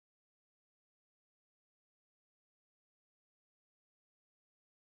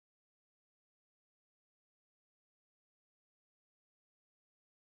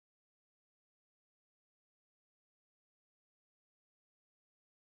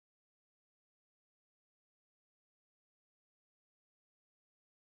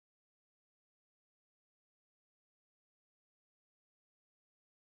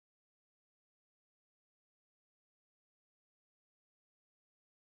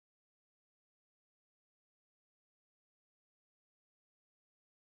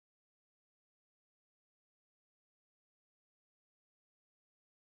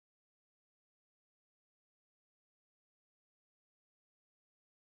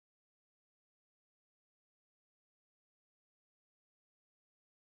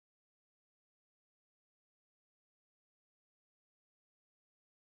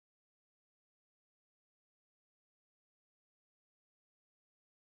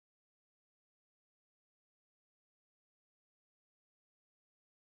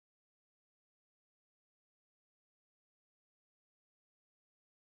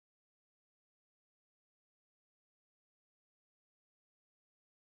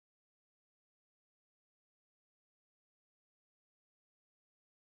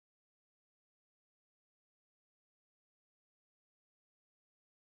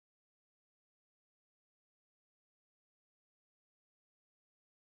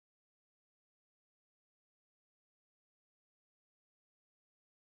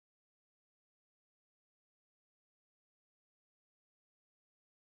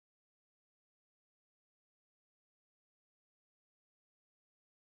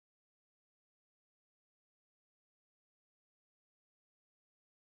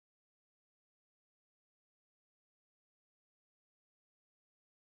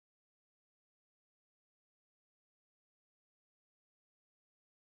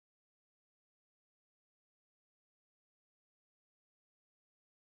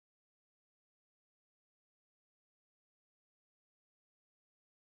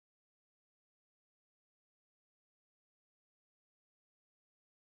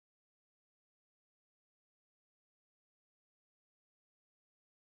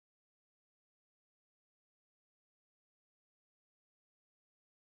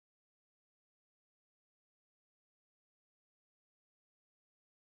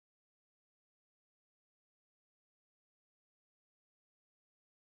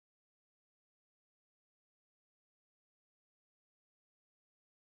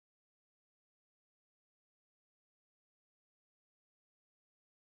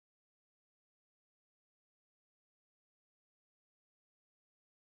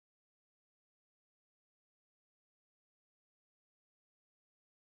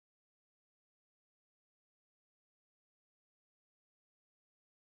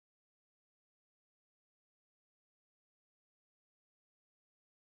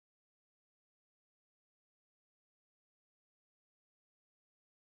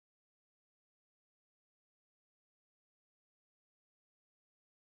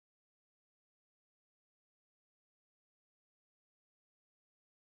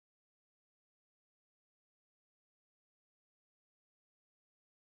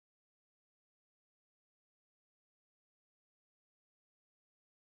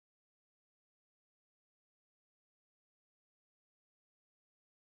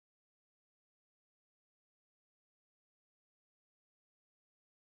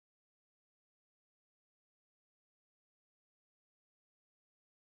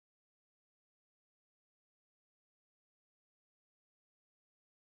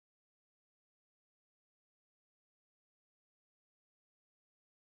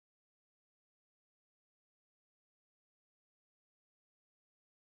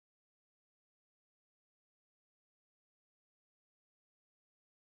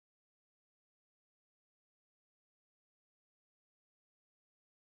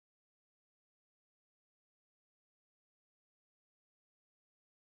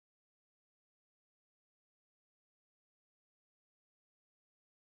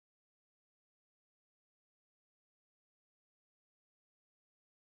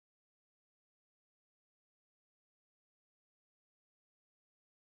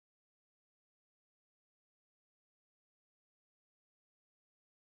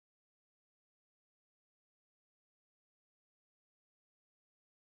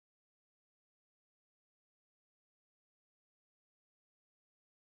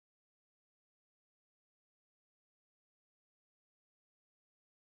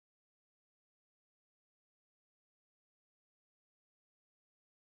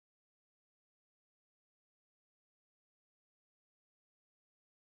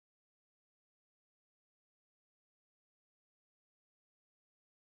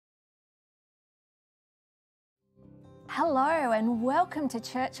Hello and welcome to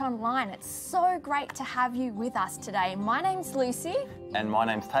Church Online. It's so great to have you with us today. My name's Lucy. And my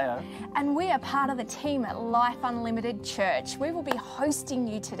name's Teo. And we are part of the team at Life Unlimited Church. We will be hosting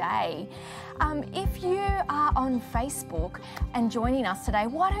you today. If you are on Facebook and joining us today,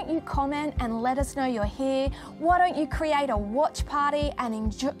 why don't you comment and let us know you're here? Why don't you create a watch party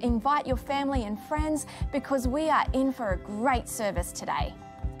and invite your family and friends, because we are in for a great service today.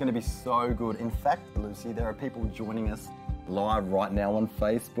 Going to be so good. In fact, Lucy, there are people joining us live right now on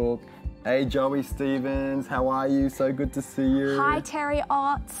Facebook. Hey, Joey Stevens, how are you? So good to see you. Hi, Terry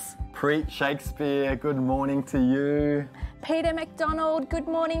Otts. Preet Shakespeare, good morning to you. Peter McDonald, good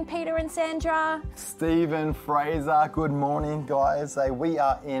morning, Peter and Sandra. Stephen Fraser, good morning, guys. We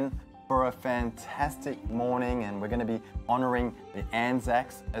are in for a fantastic morning, and we're going to be honouring the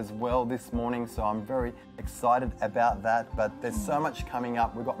ANZACs as well this morning, so I'm very excited about that. But there's so much coming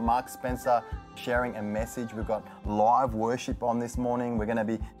up. We've got Mark Spencer sharing a message. We've got live worship on this morning. We're going to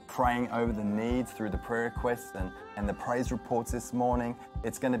be praying over the needs through the prayer requests and the praise reports this morning.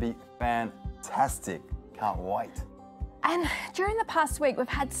 It's going to be fantastic. Can't wait. And during the past week, we've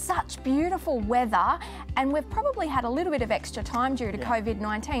had such beautiful weather, and we've probably had a little bit of extra time due to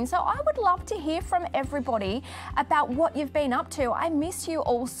COVID-19. So I would love to hear from everybody about what you've been up to. I miss you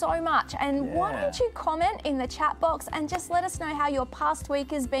all so much. And why don't you comment in the chat box and just let us know how your past week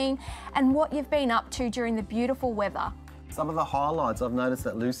has been and what you've been up to during the beautiful weather. Some of the highlights, I've noticed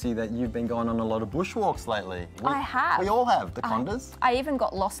that, Lucy, that you've been going on a lot of bushwalks lately. I have. We all have, the Condas. I even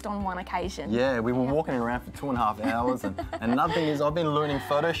got lost on one occasion. Yeah, we were walking around for 2.5 hours. And another thing is I've been learning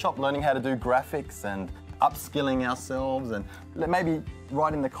Photoshop, learning how to do graphics and upskilling ourselves. And maybe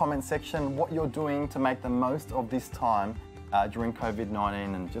write in the comment section what you're doing to make the most of this time during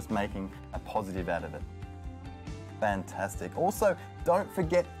COVID-19 and just making a positive out of it. Fantastic. Also, don't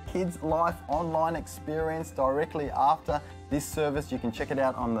forget Kids Life online experience directly after this service. You can check it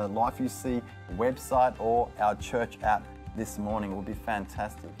out on the Life UC website or our church app this morning. It will be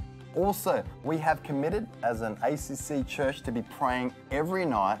fantastic. Also, we have committed as an ACC church to be praying every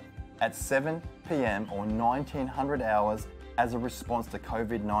night at 7 p.m. or 1900 hours as a response to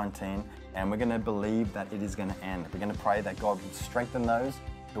COVID-19, and we're going to believe that it is going to end. We're going to pray that God would strengthen those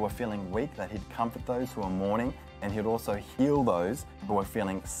who are feeling weak, that He'd comfort those who are mourning, and He'd also heal those who are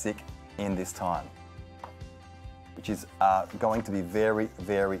feeling sick in this time, which is going to be very,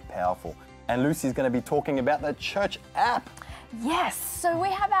 very powerful. And Lucy's going to be talking about the church app. Yes, so we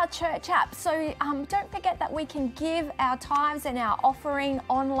have our church app. So don't forget that we can give our tithes and our offering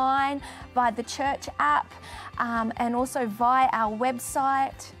online via the church app and also via our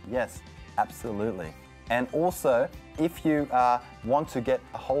website. Yes, absolutely. And also, if you want to get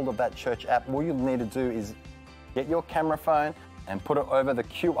a hold of that church app, all you'll need to do is get your camera phone and put it over the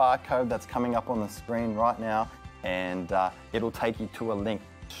QR code that's coming up on the screen right now, and it'll take you to a link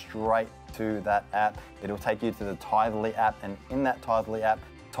straight to that app. It'll take you to the Tithely app, and in that Tithely app,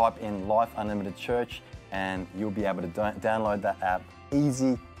 type in Life Unlimited Church, and you'll be able to download that app.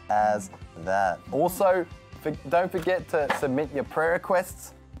 Easy as that. Also, don't forget to submit your prayer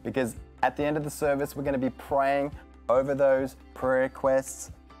requests, because at the end of the service, we're going to be praying over those prayer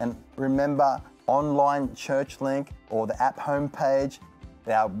requests. And remember, online church link or the app homepage,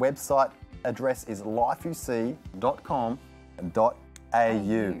 our website address is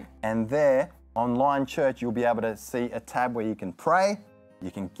lifeuc.com.au. And there, online church, you'll be able to see a tab where you can pray,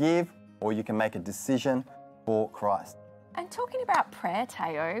 you can give, or you can make a decision for Christ. And talking about prayer,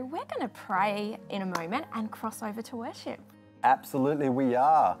 Teo, we're going to pray in a moment and cross over to worship. Absolutely, we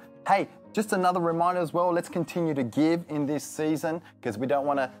are. Hey, just another reminder as well, let's continue to give in this season, because we don't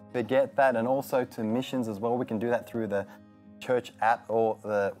want to forget that, and also to missions as well. We can do that through the church app or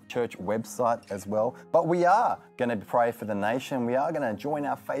the church website as well. But we are going to pray for the nation. We are going to join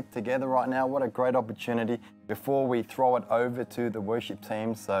our faith together right now. What a great opportunity before we throw it over to the worship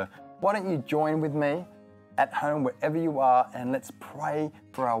team. So why don't you join with me at home, wherever you are, and let's pray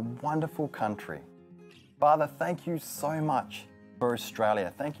for our wonderful country. Father, thank you so much for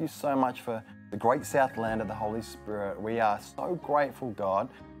Australia. Thank you so much for the great South land of the Holy Spirit. We are so grateful, God,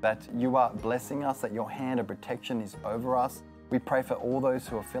 that you are blessing us, that your hand of protection is over us. We pray for all those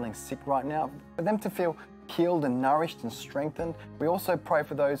who are feeling sick right now, for them to feel healed and nourished and strengthened. We also pray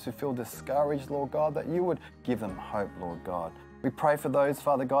for those who feel discouraged, Lord God, that you would give them hope, Lord God. We pray for those,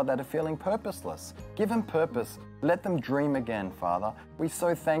 Father God, that are feeling purposeless. Give them purpose. Let them dream again, Father. We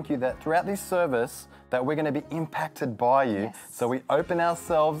so thank you that throughout this service that we're going to be impacted by you. Yes. So we open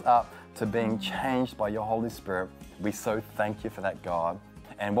ourselves up to being changed by your Holy Spirit. We so thank you for that, God.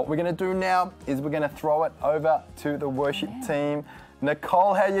 And what we're going to do now is we're going to throw it over to the worship team.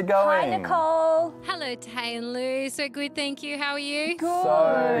 Nicole, how you going? Hi, Nicole. Hello, Tay and Lou. So good, thank you. How are you? Good.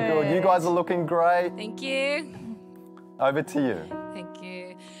 So good. You guys are looking great. Thank you. Over to you. Thank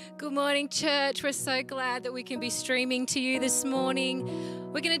you. Good morning, church. We're so glad that we can be streaming to you this morning.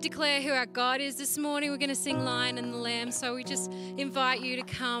 We're going to declare who our God is this morning. We're going to sing Lion and the Lamb. So we just invite you to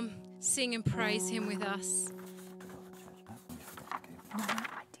come sing and praise him with us.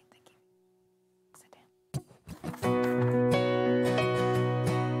 I did, thank you. Sit down.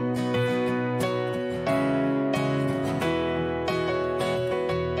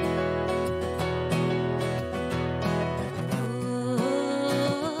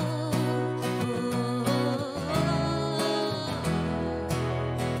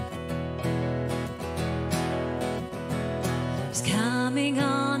 He's coming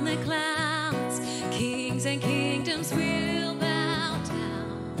on the clouds. Kings and kingdoms will bow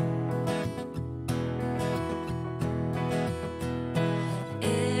down.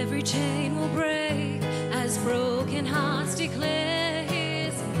 Every chain will break as broken hearts declare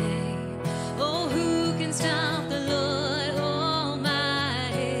his name. Oh, who can stop the Lord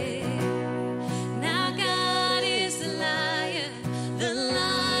Almighty? Now God is the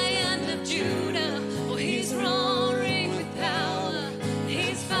Lion of Judah. Oh, he's roaring with power.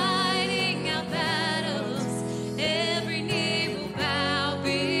 He's fighting our battles. Every knee will bow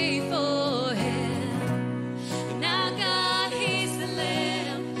before him. Now God, he's the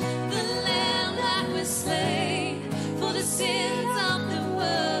Lamb that was slain for the sins of the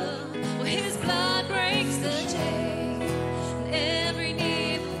world. Well, his blood breaks the chain. And every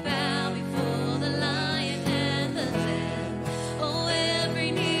knee will bow before the Lion and the Lamb. Oh,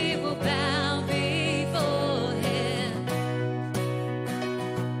 every knee will bow before him.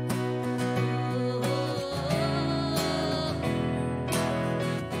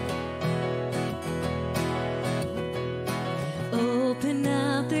 Open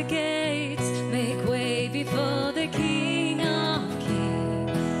up the gates, make way before the King of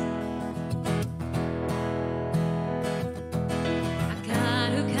Kings. Our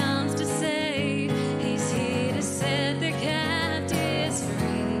God who comes to save, he's here to set the captives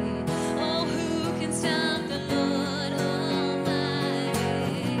free. Oh, who can stop the Lord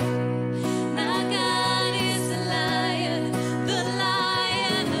Almighty? Now God is the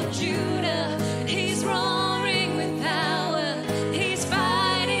Lion of Judah, and he's roaring with power. He's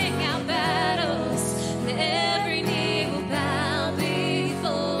fighting our battles, and every knee will bow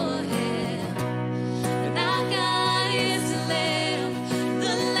before him. And our God is the Lamb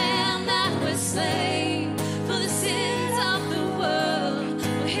that was slain for the sins of the world.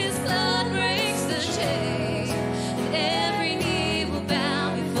 Well, his blood breaks the chain, and every knee will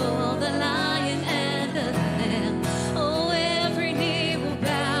bow before the Lion and the Lamb. Oh, every knee will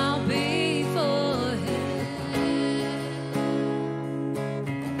bow before him.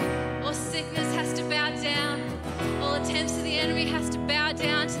 All sickness has to bow down. All attempts of the enemy has to bow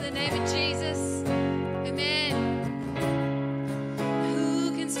down to the name of Jesus. Amen.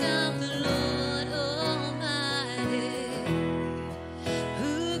 Who can stop the Lord Almighty?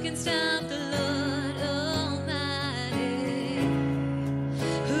 Who can stop the Lord Almighty?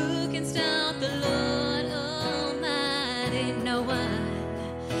 Who can stop the Lord Almighty? No one.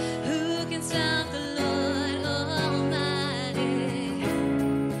 Who can stop the Lord Almighty?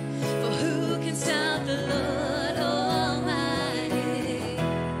 For who can stop the Lord Almighty?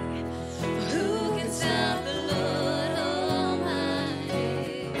 For who can stop the Lord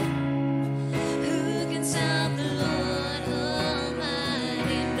Almighty? Who can stop the Lord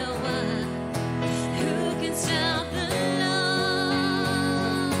Almighty? No one. Who can stop the Lord?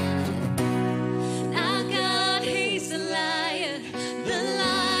 Our God, he's the Lion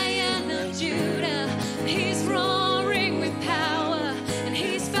of Judah. He's roaring with power, and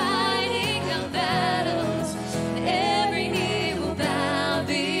he's fighting our battles. And every knee will bow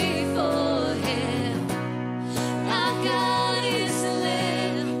before him. Our God is the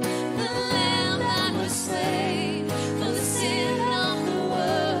Lamb that was slain for the sin of the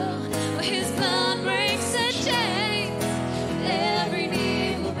world. Well, his blood breaks the chains, and every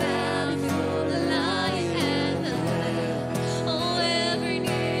knee will bow before the Lion and the Lamb. Oh, every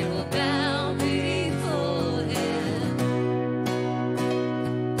knee will bow before him.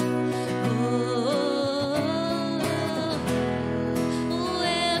 Oh,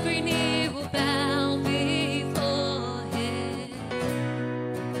 every knee will bow before him.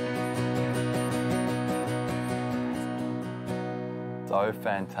 So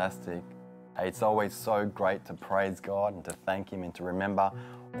fantastic. Hey, it's always so great to praise God and to thank him and to remember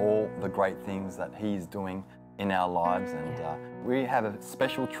all the great things that he's doing in our lives. And we have a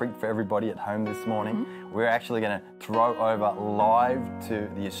special treat for everybody at home this morning. We're actually going to throw over live to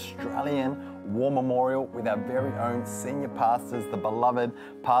the Australian War Memorial with our very own senior pastors, the beloved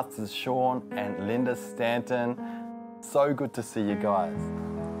Pastors Sean and Linda Stanton. So good to see you guys.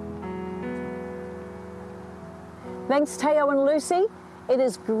 Thanks, Teo and Lucy. It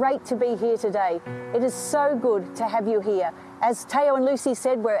is great to be here today. It is so good to have you here. As Teo and Lucy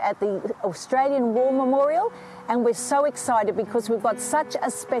said, we're at the Australian War Memorial, and we're so excited because we've got such a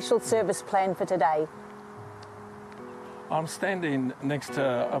special service planned for today. I'm standing next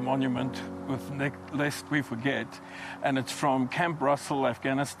to a monument with Lest We Forget, and it's from Camp Russell,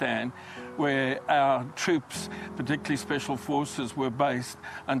 Afghanistan, where our troops, particularly Special Forces, were based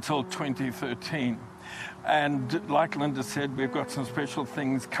until 2013. And like Linda said, we've got some special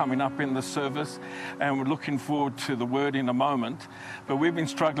things coming up in the service, and we're looking forward to the word in a moment. But we've been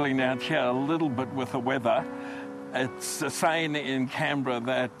struggling out here a little bit with the weather. It's a saying in Canberra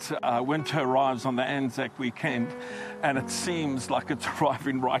that winter arrives on the ANZAC weekend, and it seems like it's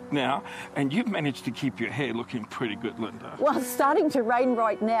arriving right now. And you've managed to keep your hair looking pretty good, Linda. Well, it's starting to rain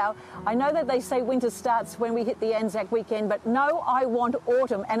right now. I know that they say winter starts when we hit the ANZAC weekend, but no, I want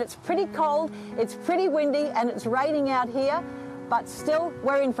autumn. And it's pretty cold, it's pretty windy, and it's raining out here. But still,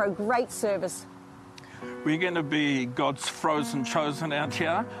 we're in for a great service. We're going to be God's frozen chosen out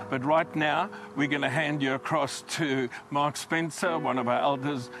here, but right now we're going to hand you across to Mark Spencer, one of our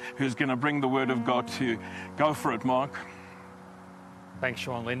elders, who's going to bring the word of God to you. Go for it, Mark. Thanks,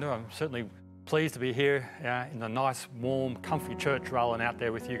 Sean and Linda. I'm certainly pleased to be here in the nice, warm, comfy church rather than out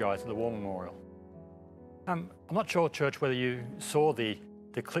there with you guys at the War Memorial. I'm not sure, church, whether you saw the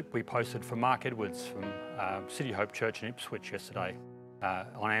clip we posted from Mark Edwards from City Hope Church in Ipswich yesterday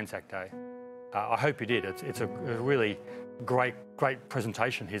on Anzac Day. I hope you did. It's a really great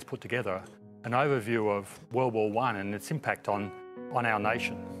presentation he's put together, an overview of World War I and its impact on our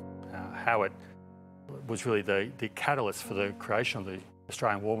nation, how it was really the catalyst for the creation of the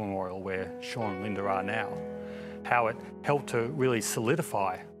Australian War Memorial, where Sean and Linda are now, how it helped to really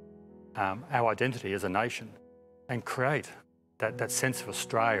solidify our identity as a nation and create that sense of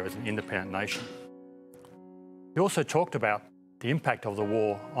Australia as an independent nation. He also talked about the impact of the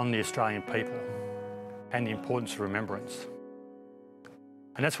war on the Australian people and the importance of remembrance.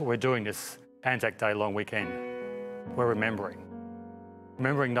 And that's what we're doing this Anzac Day long weekend. We're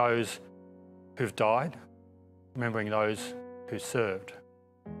remembering those who've died, remembering those who served,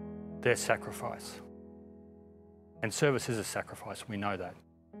 their sacrifice. And service is a sacrifice, we know that.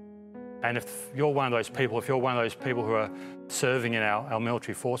 And if you're one of those people, who are serving in our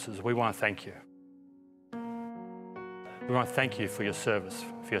military forces, we want to thank you. We want to thank you for your service,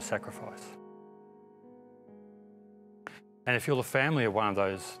 for your sacrifice. And if you're the family of one of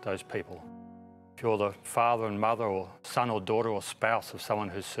those people, if you're the father and mother or son or daughter or spouse of someone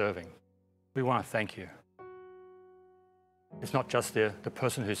who's serving, we want to thank you. It's not just the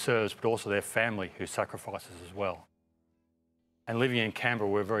person who serves, but also their family who sacrifices as well. And living in Canberra,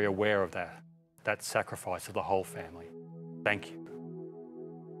 we're very aware of that sacrifice of the whole family. Thank you.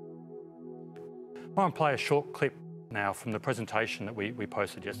 I want to play a short clip now from the presentation that we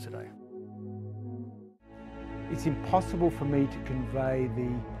posted yesterday. It's impossible for me to convey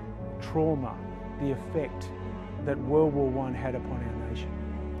the trauma, the effect that World War I had upon our nation.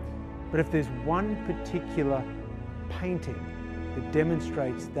 But if there's one particular painting that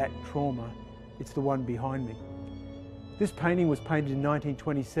demonstrates that trauma, it's the one behind me. This painting was painted in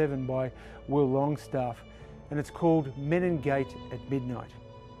 1927 by Will Longstaff, and it's called Menin Gate at Midnight.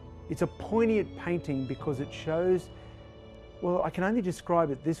 It's a poignant painting because it shows, well, I can only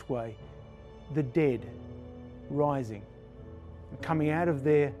describe it this way, the dead rising, coming out of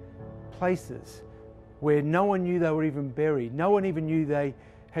their places where no one knew they were even buried, no one even knew they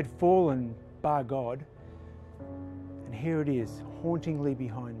had fallen, bar God. And here it is, hauntingly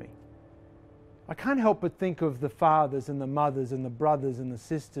behind me. I can't help but think of the fathers and the mothers and the brothers and the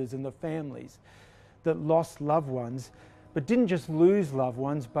sisters and the families that lost loved ones, but didn't just lose loved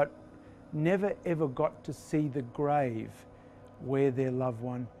ones, but never ever got to see the grave where their loved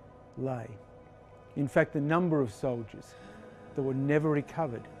one lay. In fact, the number of soldiers that were never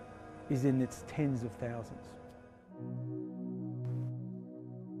recovered is in its tens of thousands.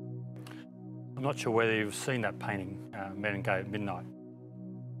 I'm not sure whether you've seen that painting, Menin Gate at Midnight.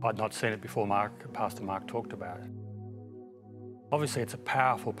 I'd not seen it before Pastor Mark talked about it. Obviously, it's a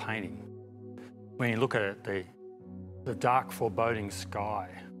powerful painting. When you look at it, the dark, foreboding sky,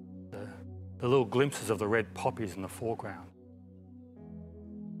 the little glimpses of the red poppies in the foreground,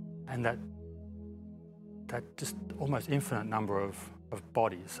 and that just almost infinite number of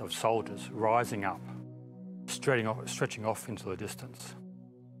bodies, of soldiers rising up stretching off into the distance.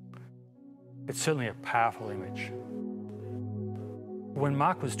 It's certainly a powerful image. When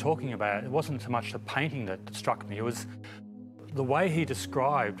Mark was talking about it, it wasn't so much the painting that struck me, it was the way he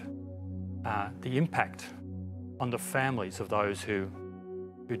described the impact on the families of those who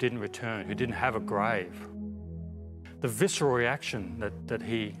didn't return, who didn't have a grave. The visceral reaction that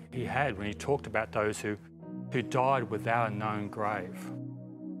he had when he talked about those who died without a known grave.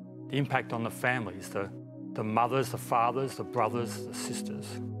 The impact on the families, the mothers, the fathers, the brothers, the sisters,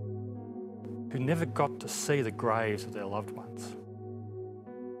 who never got to see the graves of their loved ones.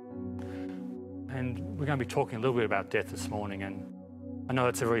 And we're going to be talking a little bit about death this morning, and I know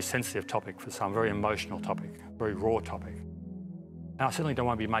it's a very sensitive topic for some, very emotional topic, very raw topic. And I certainly don't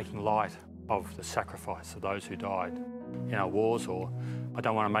want to be making light of the sacrifice of those who died in our wars, or I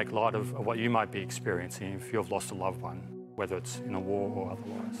don't want to make light of what you might be experiencing if you've lost a loved one, whether it's in a war or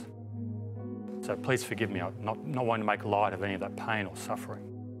otherwise. So please forgive me, I'm not wanting to make light of any of that pain or suffering,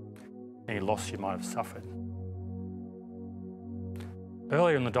 any loss you might have suffered.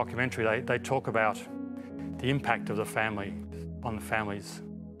 Earlier in the documentary, they talk about the impact of the family on the families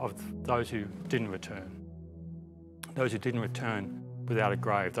of those who didn't return. Those who didn't return without a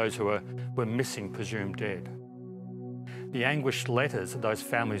grave, those who were missing, presumed dead. The anguished letters that those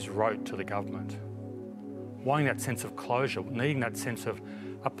families wrote to the government, wanting that sense of closure, needing that sense of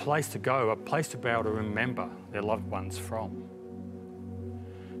a place to go, a place to be able to remember their loved ones from.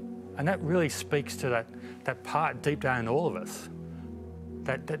 And that really speaks to that part deep down in all of us,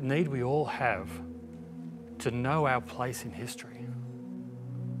 that need we all have to know our place in history,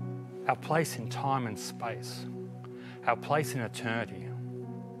 our place in time and space, our place in eternity.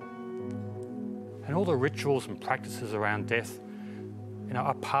 And all the rituals and practices around death,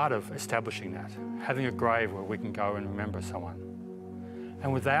 are part of establishing that, having a grave where we can go and remember someone.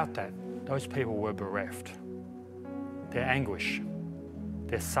 And without that, those people were bereft. Their anguish,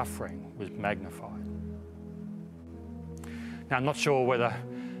 their suffering was magnified. Now, I'm not sure whether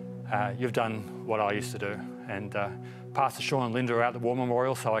you've done what I used to do, and Pastor Sean and Linda are out at the War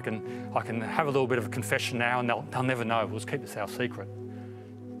Memorial, so I can have a little bit of a confession now, and they'll never know. We'll just keep this our secret.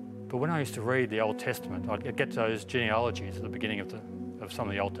 But when I used to read the Old Testament, I'd get to those genealogies at the beginning of some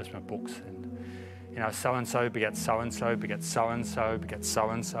of the Old Testament books, and so-and-so begat so-and-so, begat so-and-so, begat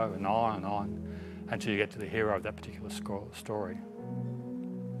so-and-so, and on, until you get to the hero of that particular story.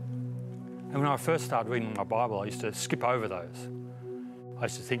 And when I first started reading my Bible, I used to skip over those. I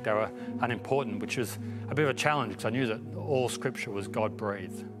used to think they were unimportant, which was a bit of a challenge because I knew that all Scripture was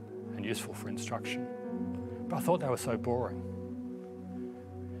God-breathed and useful for instruction. But I thought they were so boring.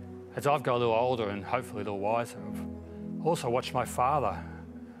 As I've got a little older and hopefully a little wiser, I've also watched my father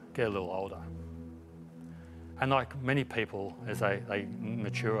get a little older. And like many people, as they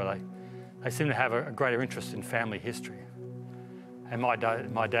mature, they seem to have a greater interest in family history. And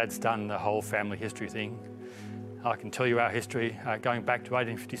my dad's done the whole family history thing. I can tell you our history going back to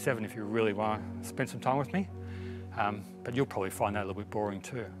 1857 if you really want to spend some time with me. But you'll probably find that a little bit boring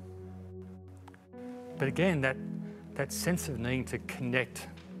too. But again, that sense of needing to connect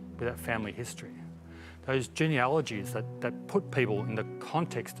with that family history, those genealogies that put people in the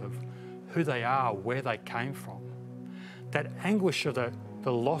context of who they are, where they came from, that anguish of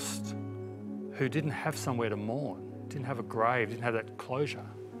the lost who didn't have somewhere to mourn, didn't have a grave, didn't have that closure.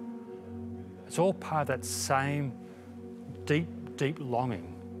 It's all part of that same deep, deep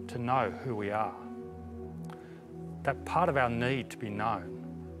longing to know who we are. That part of our need to be known,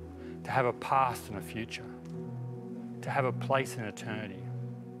 to have a past and a future, to have a place in eternity,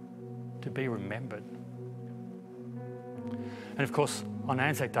 to be remembered. And of course, on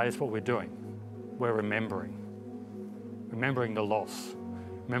ANZAC Day, that's what we're doing. We're remembering the loss,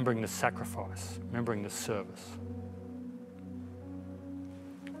 remembering the sacrifice, remembering the service.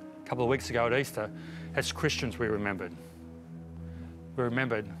 A couple of weeks ago at Easter, as Christians, we remembered. We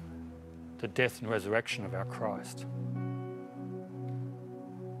remembered the death and resurrection of our Christ.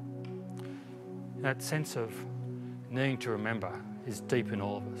 That sense of needing to remember is deep in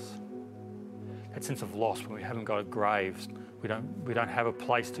all of us. That sense of loss when we haven't got a grave, we don't have a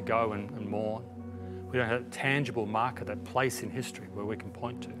place to go and mourn. We don't have a tangible marker, that place in history where we can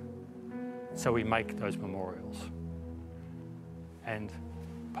point to. So we make those memorials. And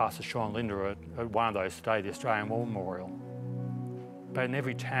Pastor Sean and Linda are at one of those today, the Australian War Memorial. But in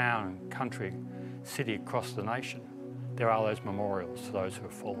every town and country, city across the nation, there are those memorials to those who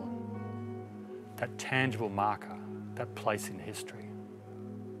have fallen. That tangible marker, that place in history.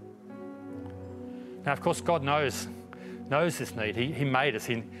 Now, of course, God knows this need. He made us.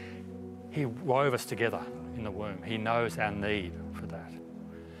 He wove us together in the womb. He knows our need for that.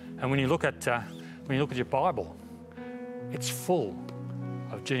 And when you look at When you look at your Bible, it's full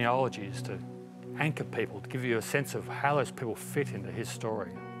of genealogies to anchor people, to give you a sense of how those people fit into his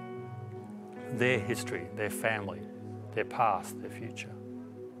story, their history, their family, their past, their future.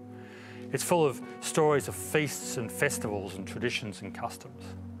 It's full of stories of feasts and festivals and traditions and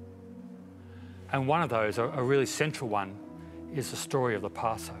customs. And one of those, a really central one, is the story of the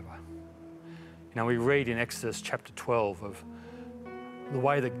Passover. You know, we read in Exodus chapter 12 of the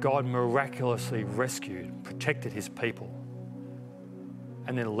way that God miraculously rescued, protected his people,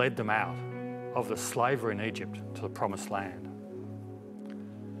 and then led them out of the slavery in Egypt to the promised land.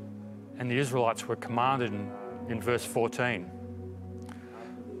 And the Israelites were commanded in verse 14,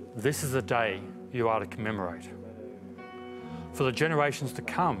 "This is the day you are to commemorate. For the generations to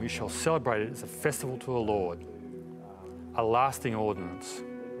come, you shall celebrate it as a festival to the Lord, a lasting ordinance."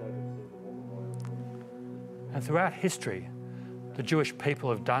 And throughout history, the Jewish people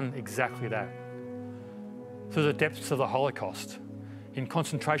have done exactly that. Through the depths of the Holocaust, in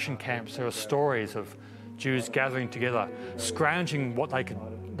concentration camps, there are stories of Jews gathering together, scrounging what they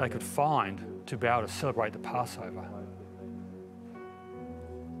could find to be able to celebrate the Passover.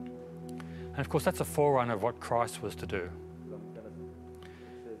 And of course, that's a forerunner of what Christ was to do.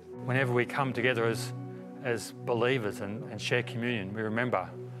 Whenever we come together as believers and share communion, we remember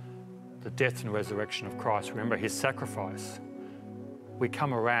the death and resurrection of Christ. We remember his sacrifice. We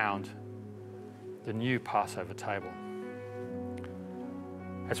come around the new Passover table.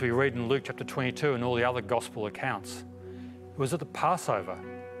 As we read in Luke chapter 22 and all the other gospel accounts, it was at the Passover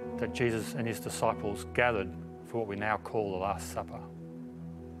that Jesus and his disciples gathered for what we now call the Last Supper.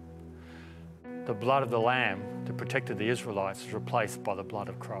 The blood of the Lamb that protected the Israelites is replaced by the blood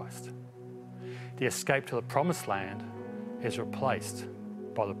of Christ. The escape to the promised land is replaced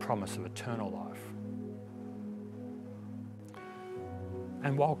by the promise of eternal life.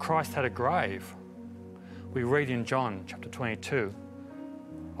 And while Christ had a grave, we read in John chapter 22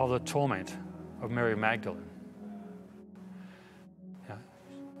 of the torment of Mary Magdalene. It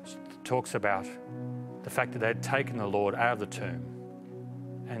talks about the fact that they had taken the Lord out of the tomb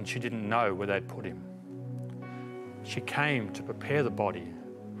and she didn't know where they'd put him. She came to prepare the body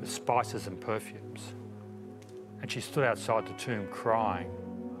with spices and perfumes, and she stood outside the tomb crying,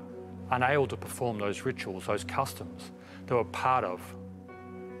 unable to perform those rituals, those customs that were part of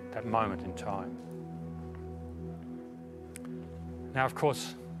that moment in time. Now, of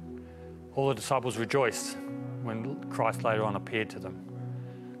course, all the disciples rejoiced when Christ later on appeared to them.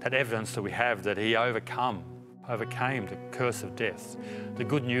 That evidence that we have that he overcame the curse of death. The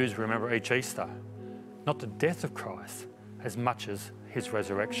good news we remember each Easter, not the death of Christ as much as his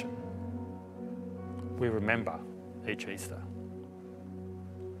resurrection. We remember each Easter.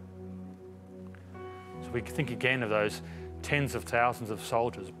 So we think again of those tens of thousands of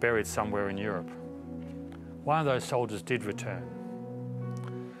soldiers buried somewhere in Europe. One of those soldiers did return.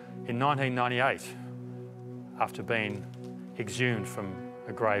 In 1998, after being exhumed from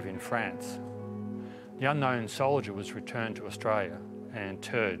a grave in France, the unknown soldier was returned to Australia and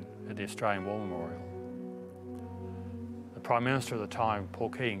interred at the Australian War Memorial. The Prime Minister at the time, Paul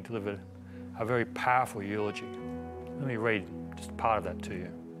Keating, delivered a very powerful eulogy. Let me read just part of that to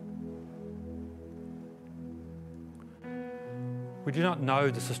you. "We do not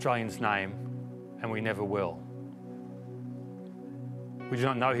know this Australian's name, and we never will. We do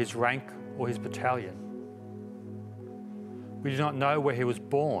not know his rank or his battalion. We do not know where he was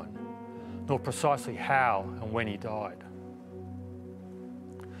born, nor precisely how and when he died.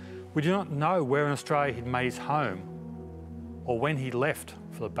 We do not know where in Australia he'd made his home, or when he left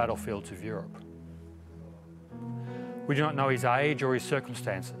for the battlefields of Europe. We do not know his age or his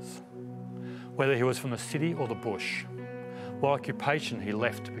circumstances, whether he was from the city or the bush, what occupation he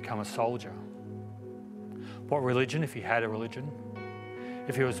left to become a soldier, what religion, if he had a religion,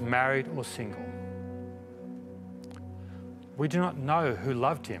 if he was married or single. We do not know who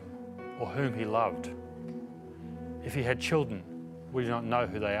loved him or whom he loved. If he had children, we do not know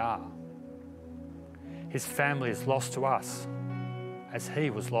who they are. His family is lost to us as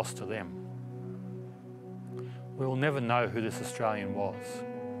he was lost to them. We will never know who this Australian was.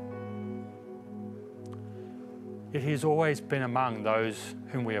 Yet he has always been among those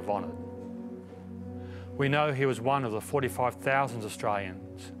whom we have honoured. We know he was one of the 45,000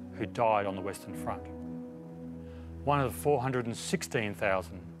 Australians who died on the Western Front, one of the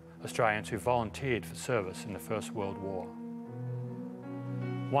 416,000 Australians who volunteered for service in the First World War,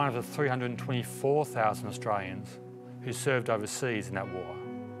 one of the 324,000 Australians who served overseas in that war,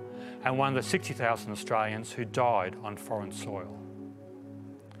 and one of the 60,000 Australians who died on foreign soil,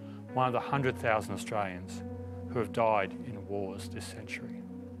 one of the 100,000 Australians who have died in wars this century.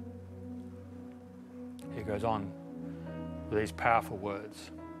 He goes on with these powerful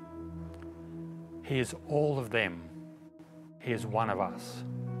words. He is all of them. He is one of us.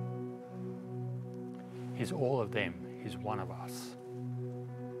 He is all of them. He's one of us.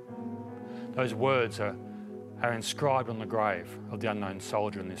 Those words are inscribed on the grave of the unknown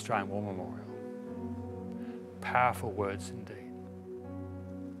soldier in the Australian War Memorial. Powerful words indeed.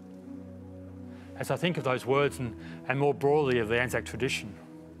 As I think of those words and more broadly of the ANZAC tradition,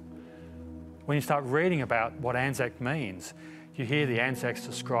 when you start reading about what ANZAC means, you hear the ANZACs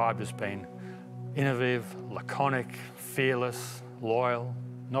described as being innovative, laconic, fearless, loyal,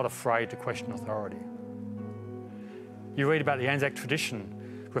 not afraid to question authority. You read about the ANZAC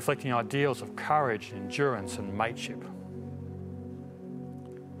tradition reflecting ideals of courage, endurance and mateship.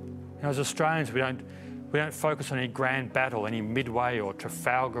 You know, as Australians, we don't focus on any grand battle, any Midway or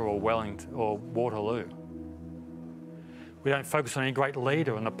Trafalgar or Wellington or Waterloo. We don't focus on any great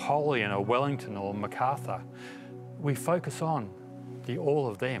leader, or Napoleon or Wellington or MacArthur. We focus on the all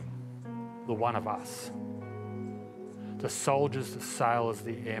of them, the one of us. The soldiers, the sailors,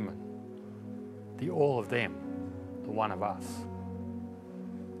 the airmen. The all of them, the one of us.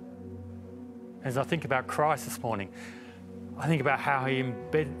 As I think about Christ this morning, I think about how he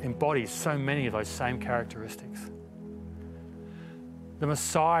embodies so many of those same characteristics. The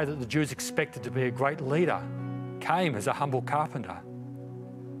Messiah that the Jews expected to be a great leader came as a humble carpenter.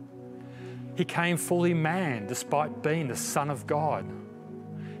 He came fully man despite being the Son of God.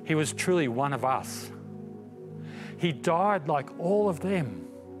 He was truly one of us. He died like all of them,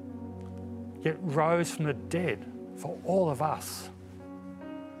 yet rose from the dead for all of us.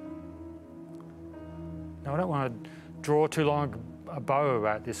 Now, I don't want to draw too long a bow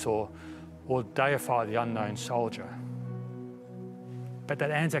about this or deify the unknown soldier. But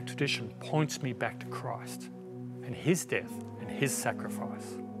that ANZAC tradition points me back to Christ and his death and his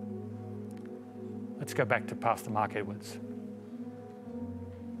sacrifice. Let's go back to Pastor Mark Edwards.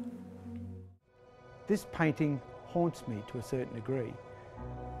 This painting haunts me to a certain degree,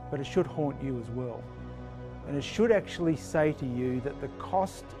 but it should haunt you as well. And it should actually say to you that the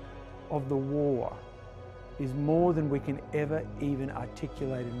cost of the war is more than we can ever even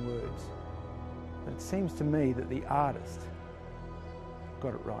articulate in words. But it seems to me that the artist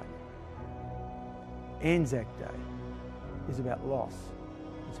got it right. ANZAC Day is about loss,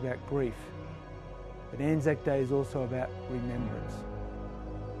 it's about grief, but ANZAC Day is also about remembrance.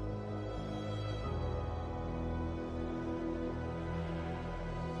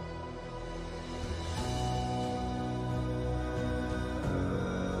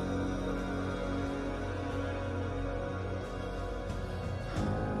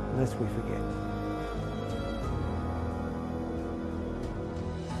 Lest we forget.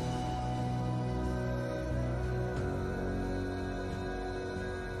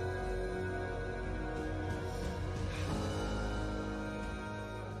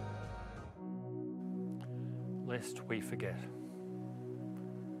 Lest we forget.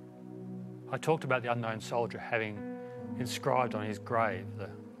 I talked about the unknown soldier having inscribed on his grave,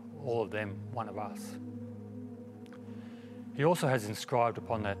 all of them, one of us. He also has inscribed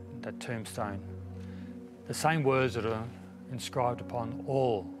upon that tombstone the same words that are inscribed upon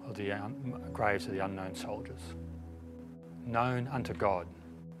all of the graves of the unknown soldiers. Known unto God.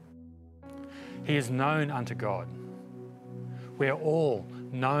 He is known unto God. We are all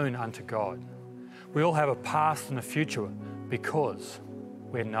known unto God. We all have a past and a future because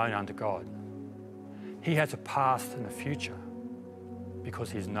we're known unto God. He has a past and a future because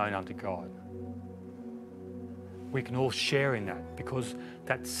he's known unto God. We can all share in that because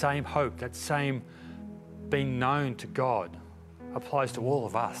that same hope, that same being known to God applies to all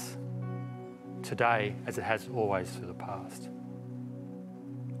of us today as it has always through the past.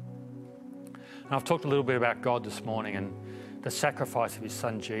 And I've talked a little bit about God this morning and the sacrifice of his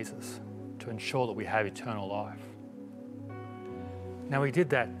son Jesus to ensure that we have eternal life. Now he did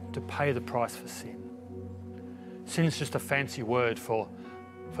that to pay the price for sin. Sin is just a fancy word for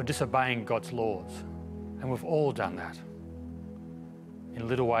disobeying God's laws. And we've all done that, in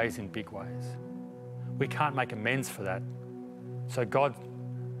little ways, in big ways. We can't make amends for that. So God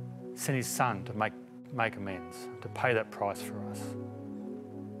sent his son to make amends, to pay that price for us.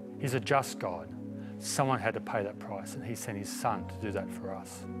 He's a just God. Someone had to pay that price, and he sent his son to do that for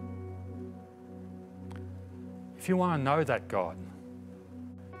us. If you want to know that God,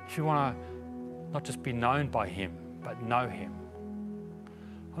 if you want to not just be known by him, but know him,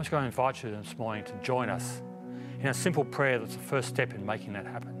 I'm just going to invite you this morning to join us in a simple prayer that's the first step in making that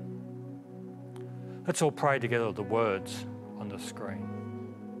happen. Let's all pray together the words on the screen.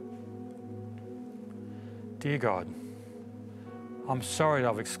 Dear God, I'm sorry that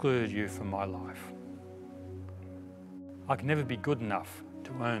I've excluded you from my life. I can never be good enough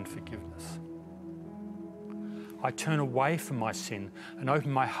to earn forgiveness. I turn away from my sin and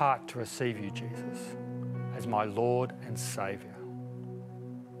open my heart to receive you, Jesus, as my Lord and Saviour.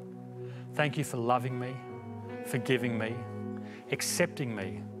 Thank you for loving me, forgiving me, accepting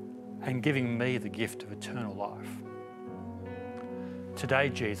me, and giving me the gift of eternal life. Today,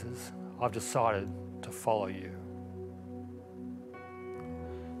 Jesus, I've decided to follow you.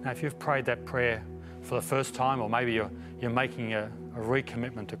 Now, if you've prayed that prayer for the first time, or maybe you're making a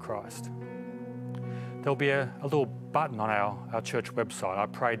recommitment to Christ, there'll be a little button on our church website, I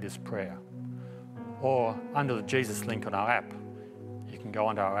prayed this prayer. Or under the Jesus link on our app, you can go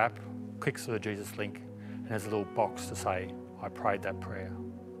onto our app, click through the Jesus link, and there's a little box to say, I prayed that prayer.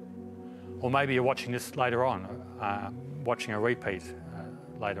 Or maybe you're watching this later on, watching a repeat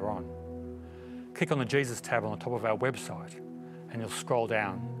later on. Click on the Jesus tab on the top of our website and you'll scroll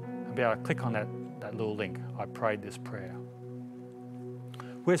down and be able to click on that little link, I prayed this prayer.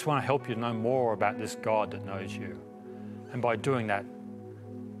 We just want to help you know more about this God that knows you. And by doing that,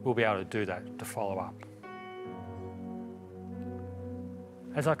 we'll be able to do that, to follow up.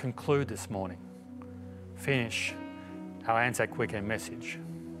 As I conclude this morning, finish our ANZAC weekend message,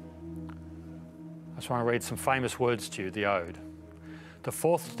 I just want to read some famous words to you, the Ode. The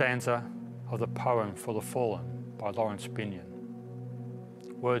fourth stanza of the poem For the Fallen by Lawrence Binion.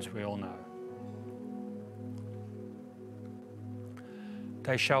 Words we all know.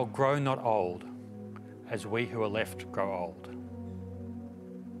 They shall grow not old, as we who are left grow old.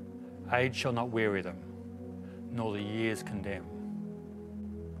 Age shall not weary them, nor the years condemn.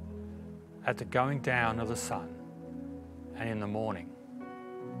 At the going down of the sun, and in the morning,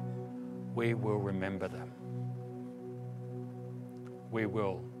 we will remember them. We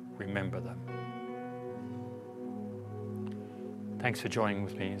will remember them. Thanks for joining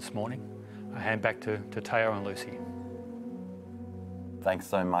with me this morning. I hand back to Teo and Lucy. Thanks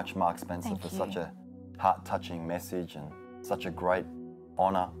so much, Mark Spencer, for such a heart-touching message and such a great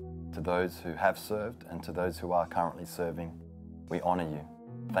honour to those who have served and to those who are currently serving. We honour you.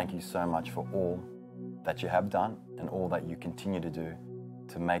 Thank you so much for all that you have done and all that you continue to do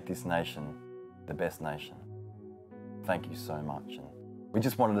to make this nation the best nation. Thank you so much. And we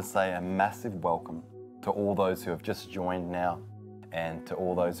just wanted to say a massive welcome to all those who have just joined now and to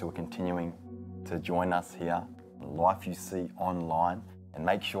all those who are continuing to join us here, Life You See online. And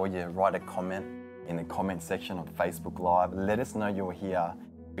make sure you write a comment in the comment section on Facebook Live. Let us know you're here,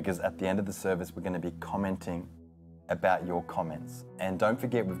 because at the end of the service, we're going to be commenting about your comments. And don't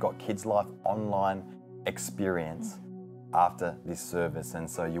forget, we've got Kids Life online experience after this service. And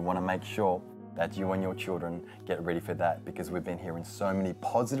so you want to make sure that you and your children get ready for that, because we've been hearing so many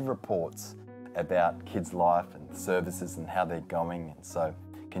positive reports about Kids Life and services and how they're going. And so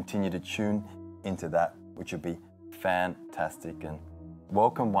continue to tune into that, which will be fantastic. And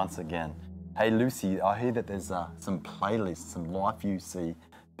welcome once again. Hey Lucy, I hear that there's some playlists, some Life You See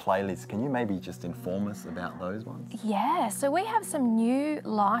playlists. Can you maybe just inform us about those ones? Yeah, so we have some new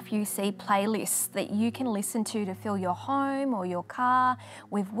Life You See playlists that you can listen to fill your home or your car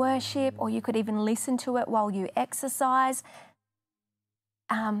with worship, or you could even listen to it while you exercise.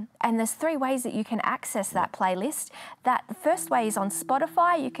 And there's 3 ways that you can access that playlist. The first way is on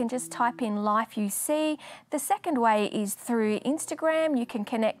Spotify. You can just type in Life You See. The second way is through Instagram. You can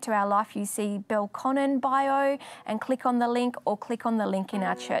connect to our Life You See Bell Connon bio and click on the link, or click on the link in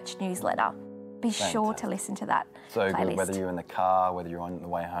our church newsletter. Be sure to listen to that playlist. Good, whether you're in the car, whether you're on the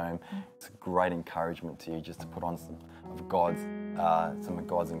way home, it's a great encouragement to you just to put on some of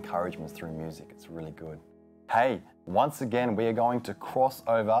God's encouragements through music. It's really good. Hey, once again, we are going to cross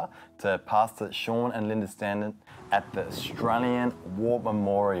over to Pastor Sean and Linda Standen at the Australian War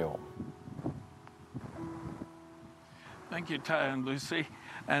Memorial. Thank you, Taya and Lucy.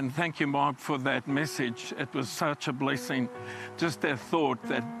 And thank you, Mark, for that message. It was such a blessing. Just that thought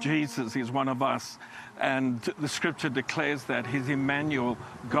that Jesus is one of us. And the scripture declares that He's Emmanuel,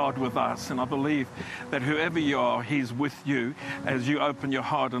 God with us. And I believe that whoever you are, He's with you as you open your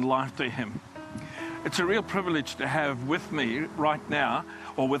heart and life to Him. It's a real privilege to have with me right now,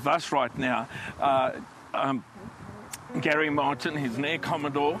 or with us right now, Gary Martin. He's an Air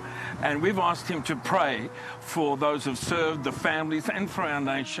Commodore, and we've asked him to pray for those who've served, the families, and for our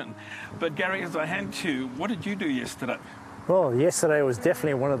nation. But Gary, as I hand to you, what did you do yesterday? Well, yesterday was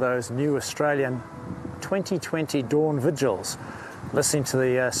definitely one of those new Australian 2020 dawn vigils. Listening to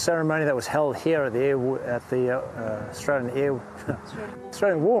the ceremony that was held here at the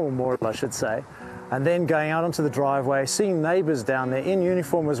Australian War Memorial, I should say. And then going out onto the driveway, seeing neighbours down there in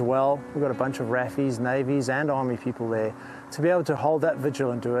uniform as well. We've got a bunch of RAFIs, Navies and Army people there. To be able to hold that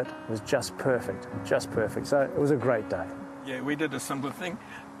vigil and do it was just perfect, just perfect. So it was a great day. Yeah, we did a similar thing.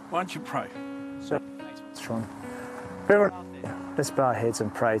 Why don't you pray? So, thanks, Sean. Everyone, let's bow our heads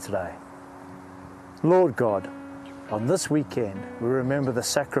and pray today. Lord God, on this weekend, we remember the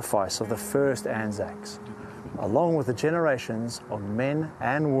sacrifice of the first ANZACs, along with the generations of men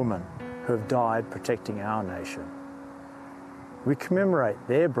and women who have died protecting our nation. We commemorate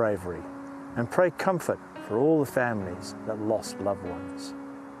their bravery and pray comfort for all the families that lost loved ones.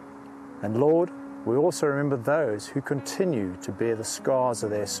 And Lord, we also remember those who continue to bear the scars of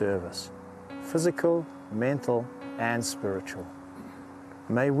their service, physical, mental, and spiritual.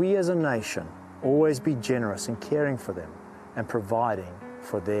 May we as a nation always be generous in caring for them and providing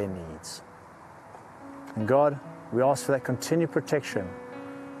for their needs. And God, we ask for that continued protection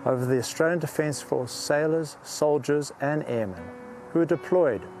over the Australian Defence Force sailors, soldiers and airmen who are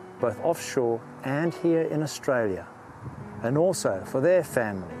deployed both offshore and here in Australia, and also for their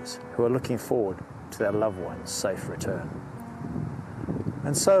families who are looking forward to their loved ones' safe return.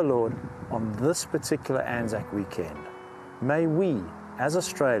 And so, Lord, on this particular ANZAC weekend, may we, as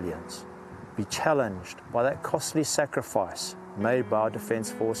Australians, be challenged by that costly sacrifice made by our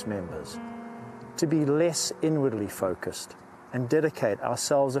Defence Force members to be less inwardly focused and dedicate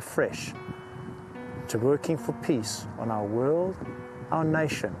ourselves afresh to working for peace on our world, our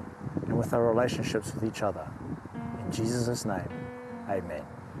nation, and with our relationships with each other. In Jesus' name, amen.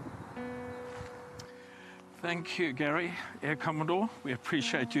 Thank you, Gary, Air Commodore. We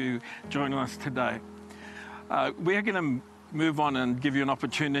appreciate you joining us today. We're going to move on and give you an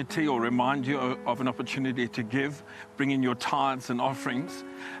opportunity or remind you of an opportunity to give, bring in your tithes and offerings.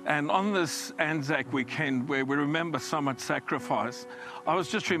 And on this ANZAC weekend where we remember so much sacrifice, I was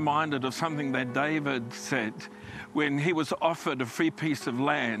just reminded of something that David said when he was offered a free piece of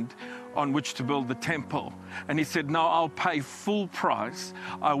land on which to build the temple. And he said, no, I'll pay full price.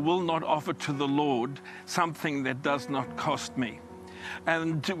 I will not offer to the Lord something that does not cost me.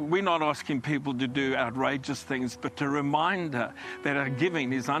 And we're not asking people to do outrageous things, but a reminder that our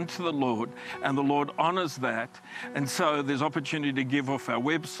giving is unto the Lord, and the Lord honours that. And so there's opportunity to give off our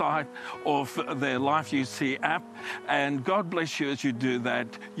website, off the Life UC app. And God bless you as you do that.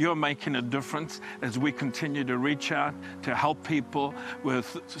 You're making a difference as we continue to reach out to help people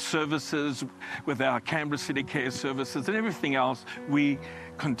with services, with our Canberra City Care services and everything else we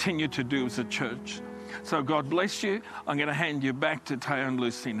continue to do as a church. So God bless you. I'm going to hand you back to Taya and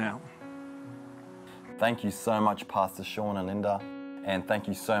Lucy now. Thank you so much, Pastor Sean and Linda. And thank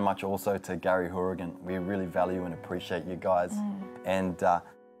you so much also to Gary Hourigan. We really value and appreciate you guys. And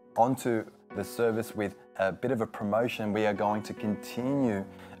on to the service with a bit of a promotion. We are going to continue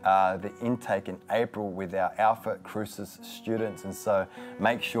the intake in April with our Alpha Crucis students. And so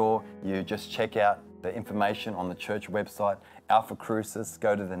make sure you just check out the information on the church website, Alpha Crucis.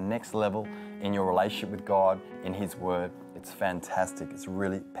 Go to the next level in your relationship with God, in His Word. It's fantastic. It's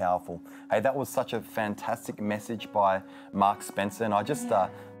really powerful. Hey, that was such a fantastic message by Mark Spencer. And I just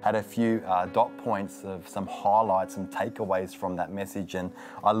had a few dot points of some highlights and takeaways from that message. And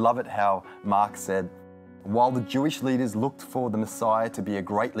I love it how Mark said, while the Jewish leaders looked for the Messiah to be a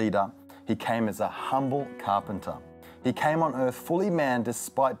great leader, He came as a humble carpenter. He came on earth fully man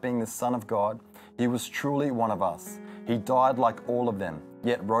despite being the Son of God. He was truly one of us. He died like all of them,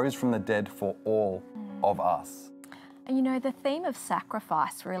 yet rose from the dead for all of us. And you know, the theme of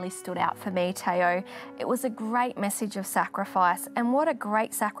sacrifice really stood out for me, Teo. It was a great message of sacrifice, and what a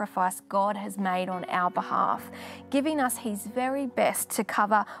great sacrifice God has made on our behalf, giving us His very best to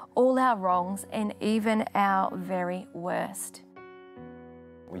cover all our wrongs and even our very worst.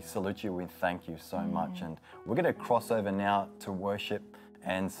 We salute you, we thank you so much. And we're going to cross over now to worship.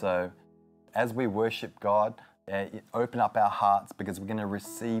 And so as we worship God, open up our hearts because we're going to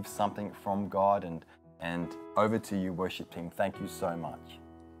receive something from God. And over to you, worship team. Thank you so much.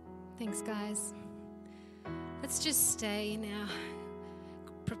 Thanks, guys. Let's just stay in our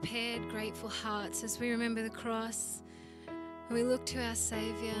prepared, grateful hearts as we remember the cross and we look to our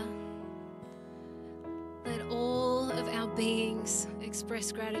Saviour. Let all of our beings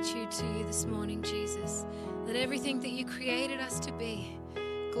express gratitude to you this morning, Jesus. Let everything that you created us to be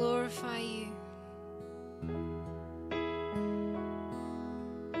glorify you.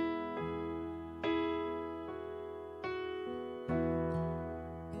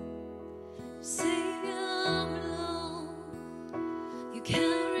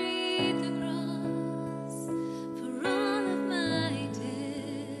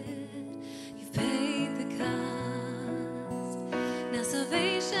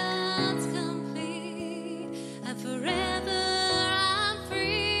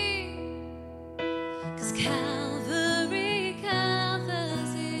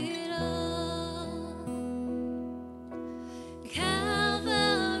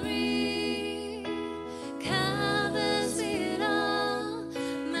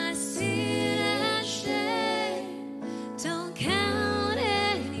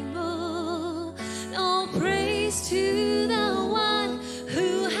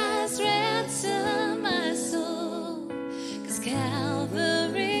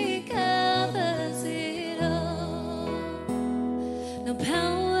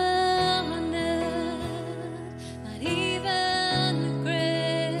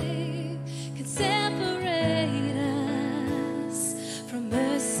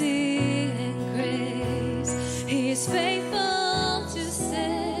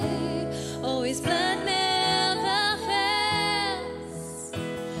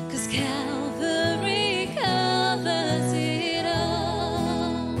 Calvary covers it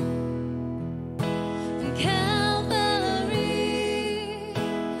all. And Calvary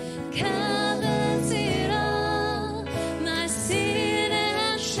covers it all. My sin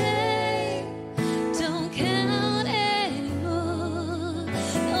and shame don't count anymore.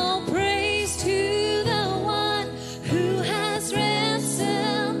 All praise to the one who has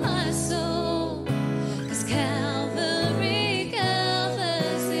ransomed my soul. 'Cause Calvary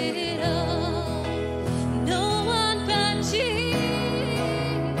covers it all. No one but Jesus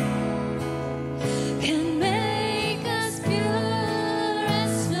can make us pure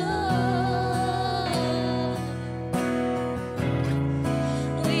as snow.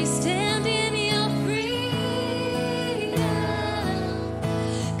 We stand in your freedom,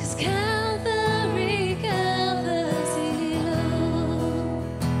 'cause Calvary covers it all.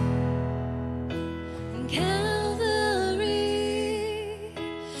 And Calvary,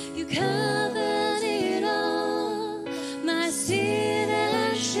 you covered it all. My sin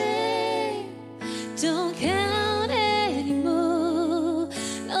and shame don't count anymore.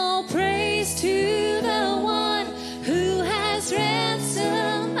 All praise to the one who has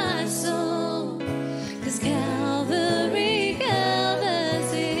ransomed my soul. 'Cause Calvary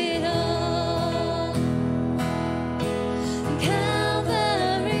covers it all.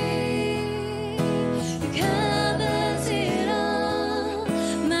 Calvary, you covers it all.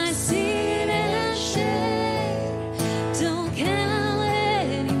 My sin and shame don't count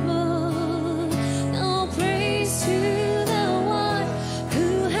anymore. All praise to the one who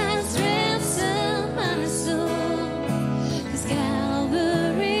has ransomed my soul. 'Cause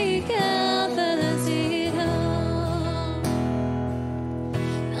Calvary covers it all.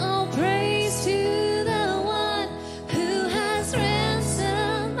 All praise to the one who has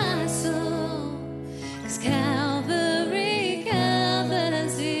ransomed my soul. 'Cause Calvary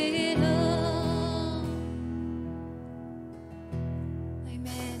covers it all.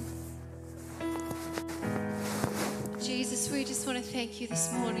 Amen. Jesus, we just want to thank you this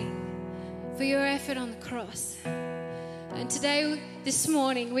morning for your effort on the cross. And today, this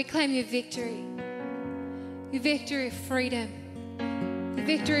morning, we claim your victory of freedom, the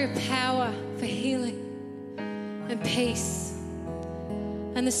victory of power for healing and peace.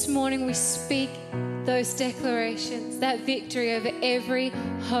 And this morning we speak those declarations, that victory over every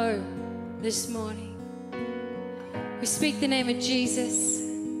home this morning. We speak the name of Jesus.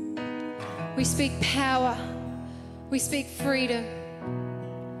 We speak power. We speak freedom.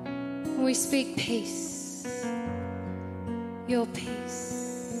 And we speak peace. Your peace.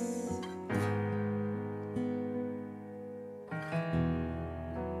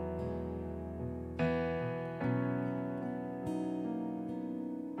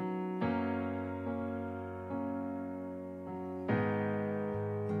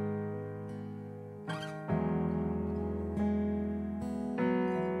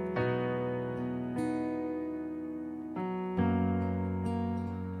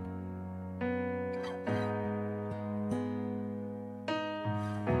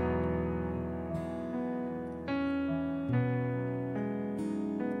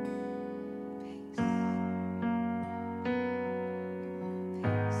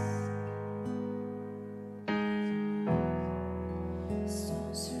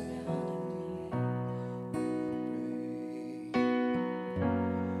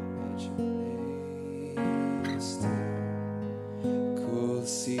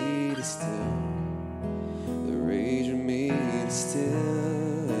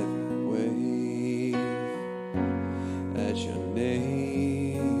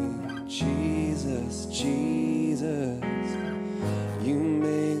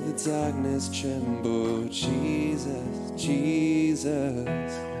 Darkness tremble, Jesus,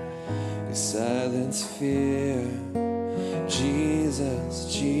 Jesus. You silence fear, Jesus,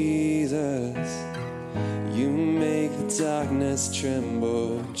 Jesus. You make the darkness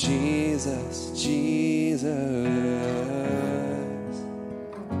tremble, Jesus, Jesus.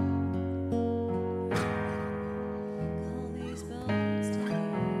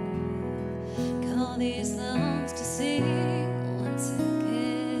 Call these lungs to sing once again.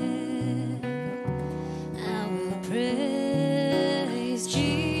 I will praise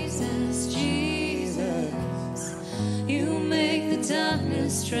Jesus, Jesus. You make the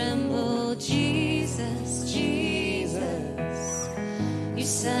darkness tremble, Jesus, Jesus. You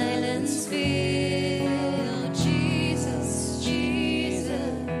silence fear, Jesus,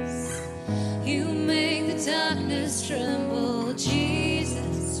 Jesus. You make the darkness tremble,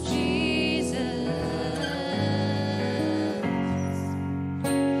 Jesus, Jesus.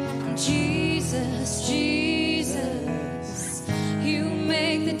 Jesus, Jesus. You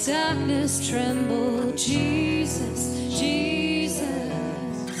make the darkness tremble. Jesus,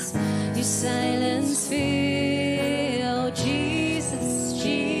 Jesus, you silence fear. Oh, Jesus,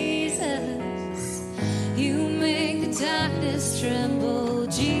 Jesus, you make the darkness tremble.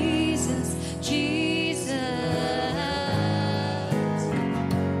 Jesus, Jesus,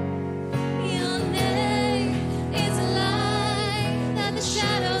 your name is a light that the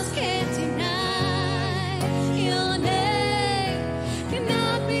shadows can't deny. Your name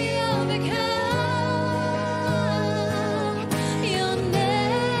cannot be overcome. Your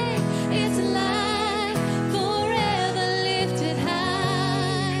name is a light forever lifted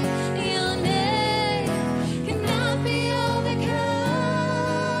high. Your name cannot be overcome.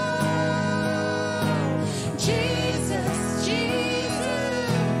 Jesus, Jesus,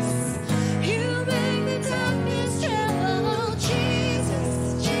 you make the darkness tremble.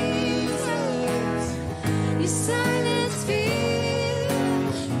 Jesus, Jesus, you silence fear.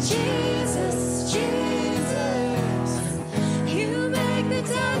 Jesus, Jesus, you make the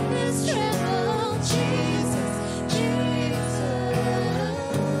darkness tremble. Jesus,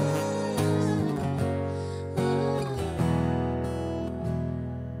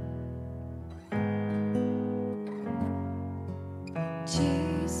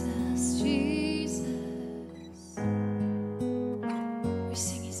 Jesus, Jesus, we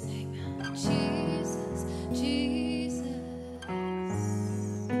sing his name now. Jesus, Jesus,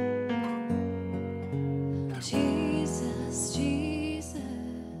 Jesus,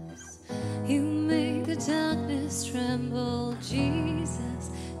 Jesus, you make the darkness tremble. Jesus,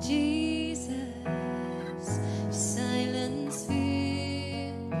 Jesus, you silence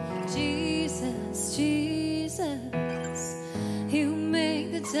fear. Jesus, Jesus, you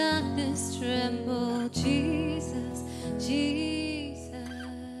make the darkness tremble. Jesus, Jesus.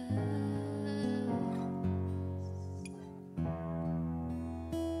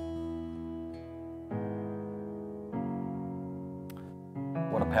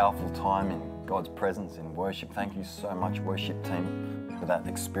 What a powerful time in God's presence in worship. Thank you so much, worship team, for that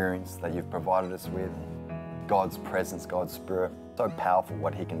experience that you've provided us with. God's presence, God's Spirit, so powerful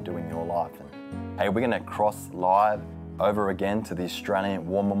what He can do in your life. And hey, we're going to cross live over again to the Australian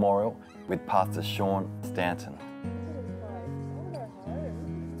War Memorial with Pastor Sean Stanton.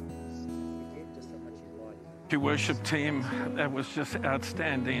 Your worship team, that was just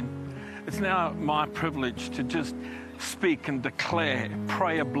outstanding. It's now my privilege to just speak and declare,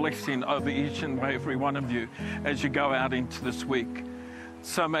 pray a blessing over each and every one of you as you go out into this week.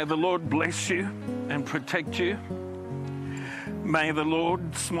 So may the Lord bless you and protect you. May the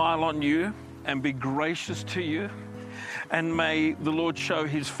Lord smile on you and be gracious to you. And may the Lord show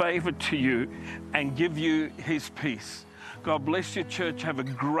His favor to you and give you His peace. God bless you, church. Have a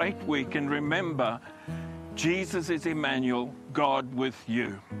great week. And remember, Jesus is Emmanuel, God with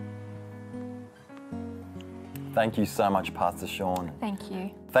you. Thank you so much, Pastor Sean. Thank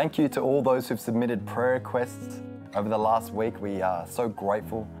you. Thank you to all those who've submitted prayer requests over the last week. We are so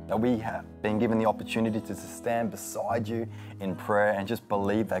grateful that we have been given the opportunity to stand beside you in prayer and just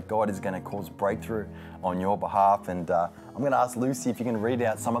believe that God is going to cause breakthrough on your behalf. And I'm going to ask Lucy if you can read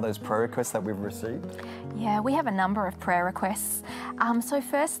out some of those prayer requests that we've received. Yeah, we have a number of prayer requests. So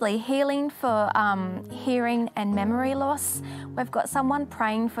firstly, healing for hearing and memory loss. We've got someone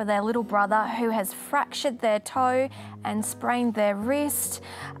praying for their little brother who has fractured their toe and sprained their wrist.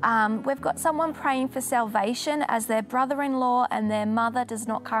 We've got someone praying for salvation as their brother-in-law and their mother does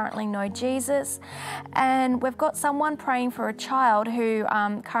not currently know Jesus. And we've got someone praying for a child who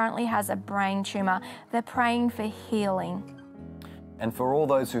currently has a brain tumour. They're praying for healing. And for all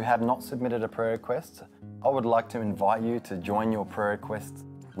those who have not submitted a prayer request, I would like to invite you to join your prayer requests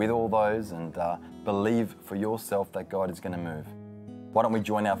with all those and believe for yourself that God is going to move. Why don't we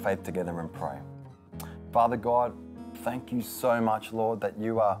join our faith together and pray? Father God, thank you so much, Lord, that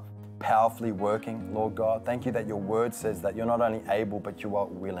you are powerfully working, Lord God. Thank you that your word says that you're not only able, but you are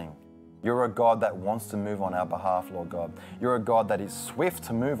willing. You're a God that wants to move on our behalf, Lord God. You're a God that is swift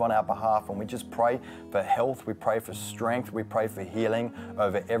to move on our behalf, and we just pray for health, we pray for strength, we pray for healing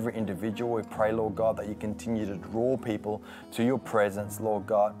over every individual. We pray, Lord God, that you continue to draw people to your presence, Lord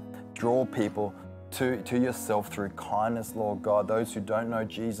God. Draw people to yourself through kindness, Lord God. Those who don't know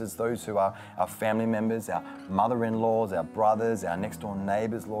Jesus, those who are our family members, our mother-in-laws, our brothers, our next-door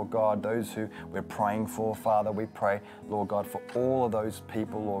neighbors, Lord God, those who we're praying for, Father, we pray, Lord God, for all of those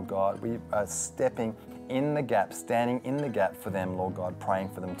people, Lord God. We are stepping in the gap, standing in the gap for them, Lord God,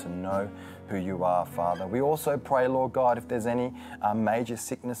 praying for them to know who you are, Father. We also pray, Lord God, if there's any major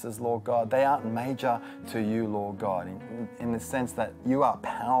sicknesses, Lord God, they aren't major to you, Lord God, in the sense that you are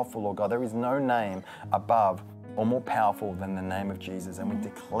powerful, Lord God. There is no name above or more powerful than the name of Jesus. And we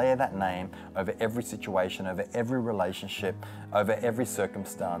declare that name over every situation, over every relationship, over every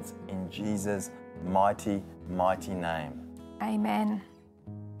circumstance in Jesus' mighty, mighty name. Amen.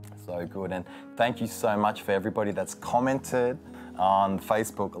 So good. And thank you so much for everybody that's commented on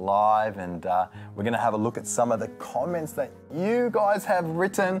Facebook Live. And we're going to have a look at some of the comments that you guys have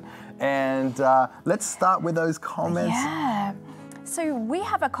written. And let's start with those comments. Yeah. So we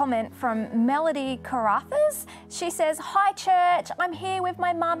have a comment from Melody Carathas. She says, "Hi church, I'm here with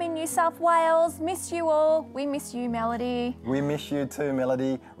my mum in New South Wales. Miss you all." We miss you, Melody. We miss you too,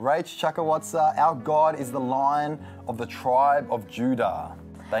 Melody. Rach Chakawatsa, our God is the Lion of the tribe of Judah.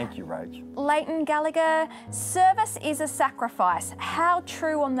 Thank you, Rach. Leighton Gallagher, "Service is a sacrifice. How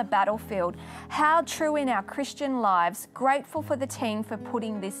true on the battlefield. How true in our Christian lives. Grateful for the team for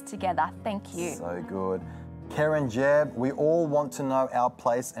putting this together. Thank you." So good. Karen Jeb, "We all want to know our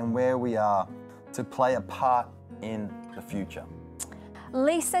place and where we are to play a part in the future."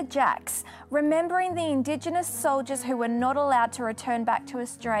 Lisa Jacks, "Remembering the Indigenous soldiers who were not allowed to return back to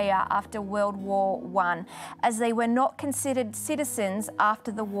Australia after World War I, as they were not considered citizens after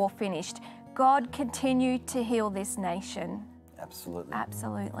the war finished. God continue to heal this nation." Absolutely.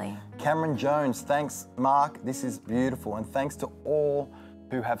 Absolutely. Cameron Jones, "Thanks, Mark. This is beautiful. And thanks to all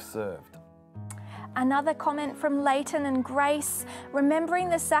who have served." Another comment from Leighton and Grace, "Remembering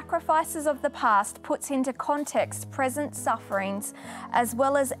the sacrifices of the past puts into context present sufferings as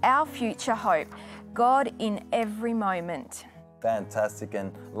well as our future hope. God in every moment." Fantastic.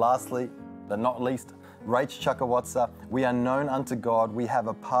 And lastly, but not least, Rach Chakawatsa, "We are known unto God. We have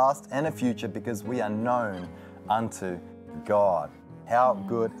a past and a future because we are known unto God." How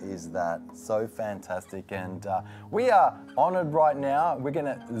good is that? So fantastic. And we are honoured right now. We're going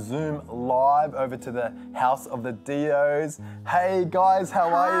to Zoom live over to the house of the Dios. Hey guys, how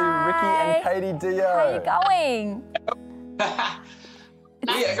are you? Ricky and Katie Dio. How are you going?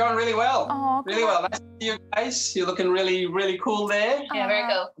 Yeah, going really well. Oh, really well. Nice to see you guys. You're looking really, really cool there. Yeah,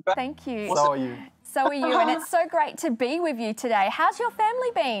 very cool. Thank you. So are you. So are you, and it's so great to be with you today. How's your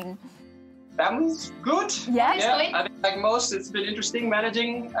family been? Family's good. Yeah? Yeah, I think like most, it's been interesting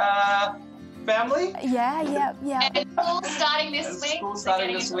managing family. Yeah. And school starting this week. School starting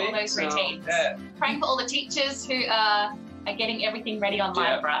getting this into all week. those So, routines. yeah. Praying for all the teachers who are getting everything ready online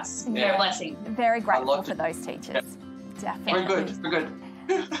Yeah. for us. Yeah. They're a blessing. Very grateful lot for to- those teachers. Definitely. We're good. We're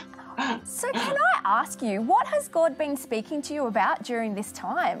good. So can I ask you, what has God been speaking to you about during this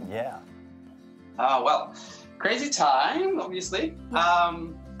time? Yeah. Well, crazy time, obviously.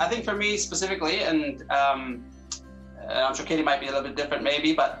 I think for me specifically, and I'm sure Katie might be a little bit different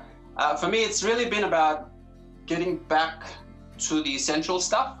maybe, but for me it's really been about getting back to the essential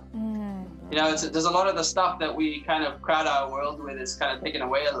stuff. You know, there's a lot of the stuff that we kind of crowd our world with is kind of taken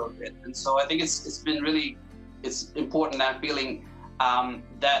away a little bit. And so I think it's been really, it's important, that feeling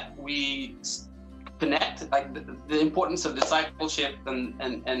that we connect, like the importance of discipleship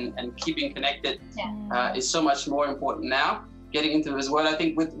and keeping connected is so much more important now. Getting into His Word, I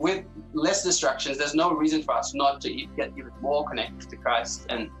think with less distractions, there's no reason for us not to get even more connected to Christ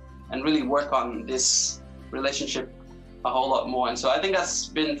and really work on this relationship a whole lot more. And so I think that's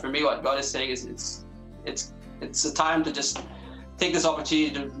been for me what God is saying is it's a time to just take this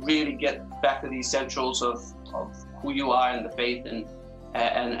opportunity to really get back to the essentials of who you are in the faith and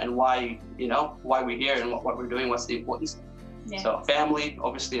why why we're here and what we're doing, what's the importance. Yeah. So family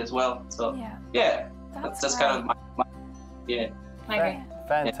obviously as well. So Yeah. that's kind of my yeah. I agree.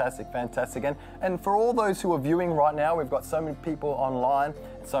 Fantastic. And for all those who are viewing right now, we've got so many people online,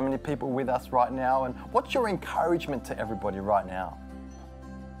 so many people with us right now. And what's your encouragement to everybody right now?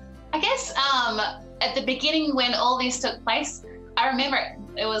 I guess at the beginning when all this took place, I remember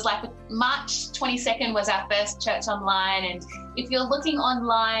it was like March 22nd was our first church online, and if you're looking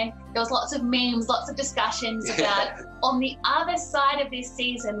online, there was lots of memes, lots of discussions about on the other side of this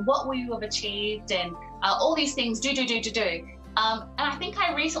season what we have achieved and all these things do. And I think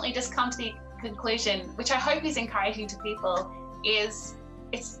I recently just come to the conclusion, which I hope is encouraging to people, is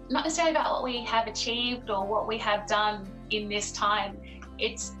it's not necessarily about what we have achieved or what we have done in this time.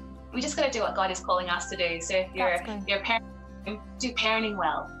 We just got to do what God is calling us to do. So if you're a parent, do parenting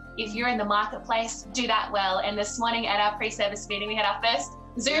well. If you're in the marketplace, do that well. And this morning at our pre-service meeting, we had our first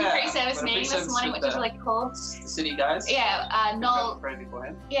Zoom pre-service meeting this morning, which was really cool. The city guys. Yeah, Noel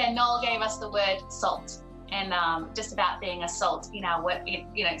Noel gave us the word salt, and just about being a salt in our work,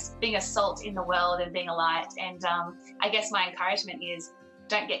 being a salt in the world and being a light. And I guess my encouragement is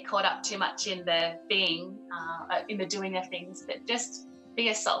don't get caught up too much in the being, in the doing of things, but just be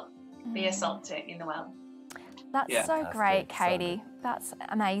a salt, be a salt in the world. That's so great, Fantastic, so Katie. That's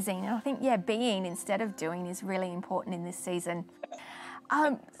amazing. And I think, being instead of doing is really important in this season.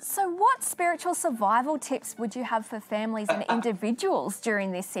 So what spiritual survival tips would you have for families and individuals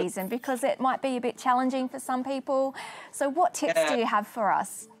during this season? Because it might be a bit challenging for some people. So what tips do you have for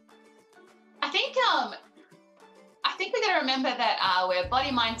us? I think we got to remember that we're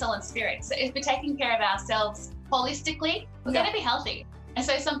body, mind, soul, and spirit. So if we're taking care of ourselves holistically, we're going to be healthy. And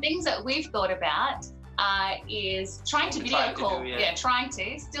so some things that we've thought about is trying to video call. Trying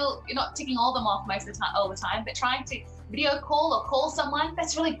to. Still, you're not ticking all them off most of the time, all the time, but trying to video call or call someone.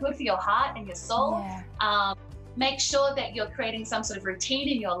 That's really good for your heart and your soul. Yeah. Make sure that you're creating some sort of routine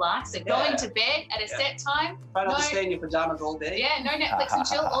in your life. So going to bed at a set time. Try not to stay in your pajamas all day. Yeah, no Netflix and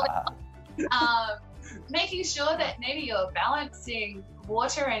chill all the time. Making sure that maybe you're balancing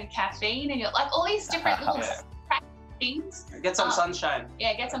water and caffeine and you're like all these different little things. Get some sunshine.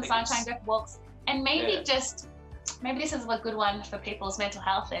 Yeah, get some sunshine, go for walks. And maybe maybe this is a good one for people's mental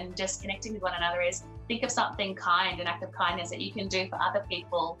health and just connecting with one another is think of something kind, an act of kindness that you can do for other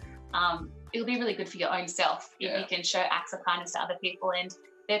people. It'll be really good for your own self if you can show acts of kindness to other people. And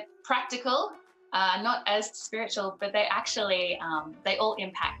they're practical, not as spiritual, but they actually, they all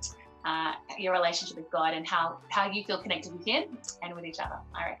impact your relationship with God and how you feel connected with Him and with each other,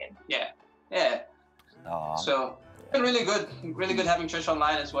 I reckon. Yeah. So it's been really good having church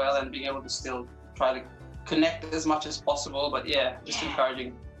online as well and being able to still try to connect as much as possible. But just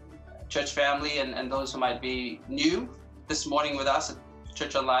encouraging church family and those who might be new this morning with us at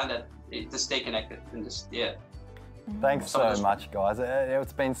church online to stay connected and just Thanks so much, guys.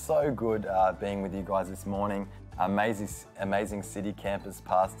 It's been so good being with you guys this morning. Amazing city campus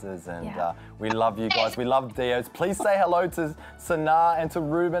pastors, and we love you guys. We love Dios. Please say hello to Sana and to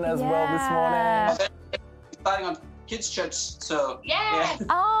Ruben as well this morning. Starting on kids' church, so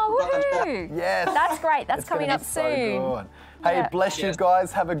Oh, woo! Yes, that's great. That's coming up so soon. good. Hey, bless you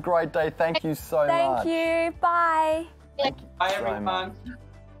guys. Have a great day. Thank you so much. Thank you. Bye. Bye, everyone.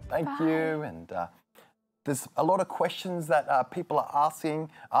 Thank you. And there's a lot of questions that people are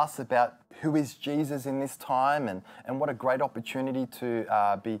asking us about who is Jesus in this time, and what a great opportunity to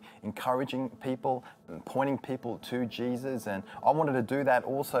be encouraging people and pointing people to Jesus. And I wanted to do that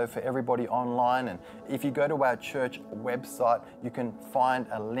also for everybody online. And if you go to our church website, you can find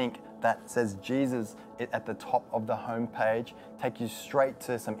a link that says Jesus at the top of the homepage, take you straight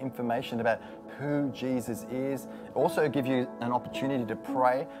to some information about who Jesus is. Also give you an opportunity to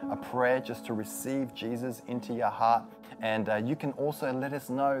pray a prayer just to receive Jesus into your heart. And you can also let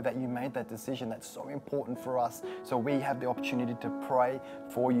us know that you made that decision. That's so important for us. So we have the opportunity to pray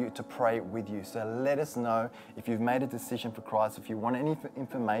for you, to pray with you. So let us know if you've made a decision for Christ. If you want any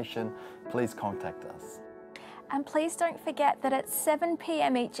information, please contact us. And please don't forget that at 7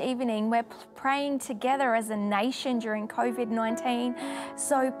 p.m. each evening, we're praying together as a nation during COVID-19.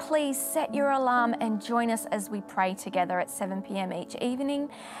 So please set your alarm and join us as we pray together at 7 p.m. each evening.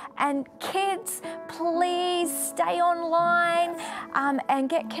 And kids, please stay online and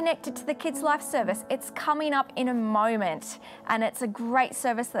get connected to the Kids Life service. It's coming up in a moment, and it's a great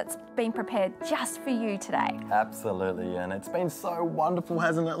service that's been prepared just for you today. Absolutely, and it's been so wonderful,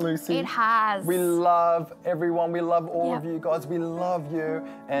 hasn't it, Lucy? It has. We love everyone. We love all of you guys. We love you,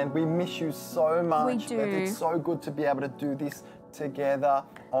 and we miss you so much. We do. But it's so good to be able to do this together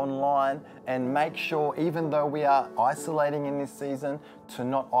online, and make sure, even though we are isolating in this season, to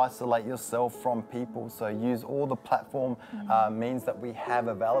not isolate yourself from people. So use all the platform means that we have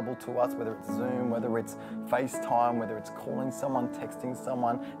available to us, whether it's Zoom, whether it's FaceTime, whether it's calling someone, texting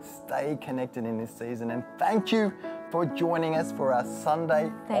someone. Stay connected in this season, and thank you for joining us for our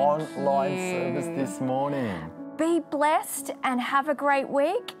Sunday online service this morning. Be blessed and have a great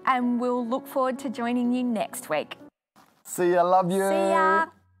week, and we'll look forward to joining you next week. See ya, love you. See ya.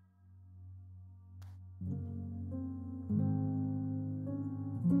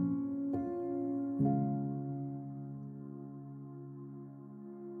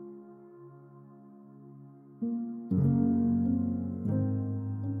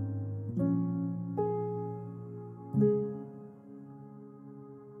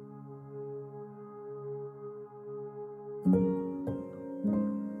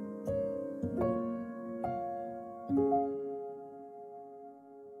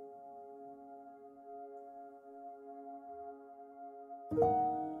 you.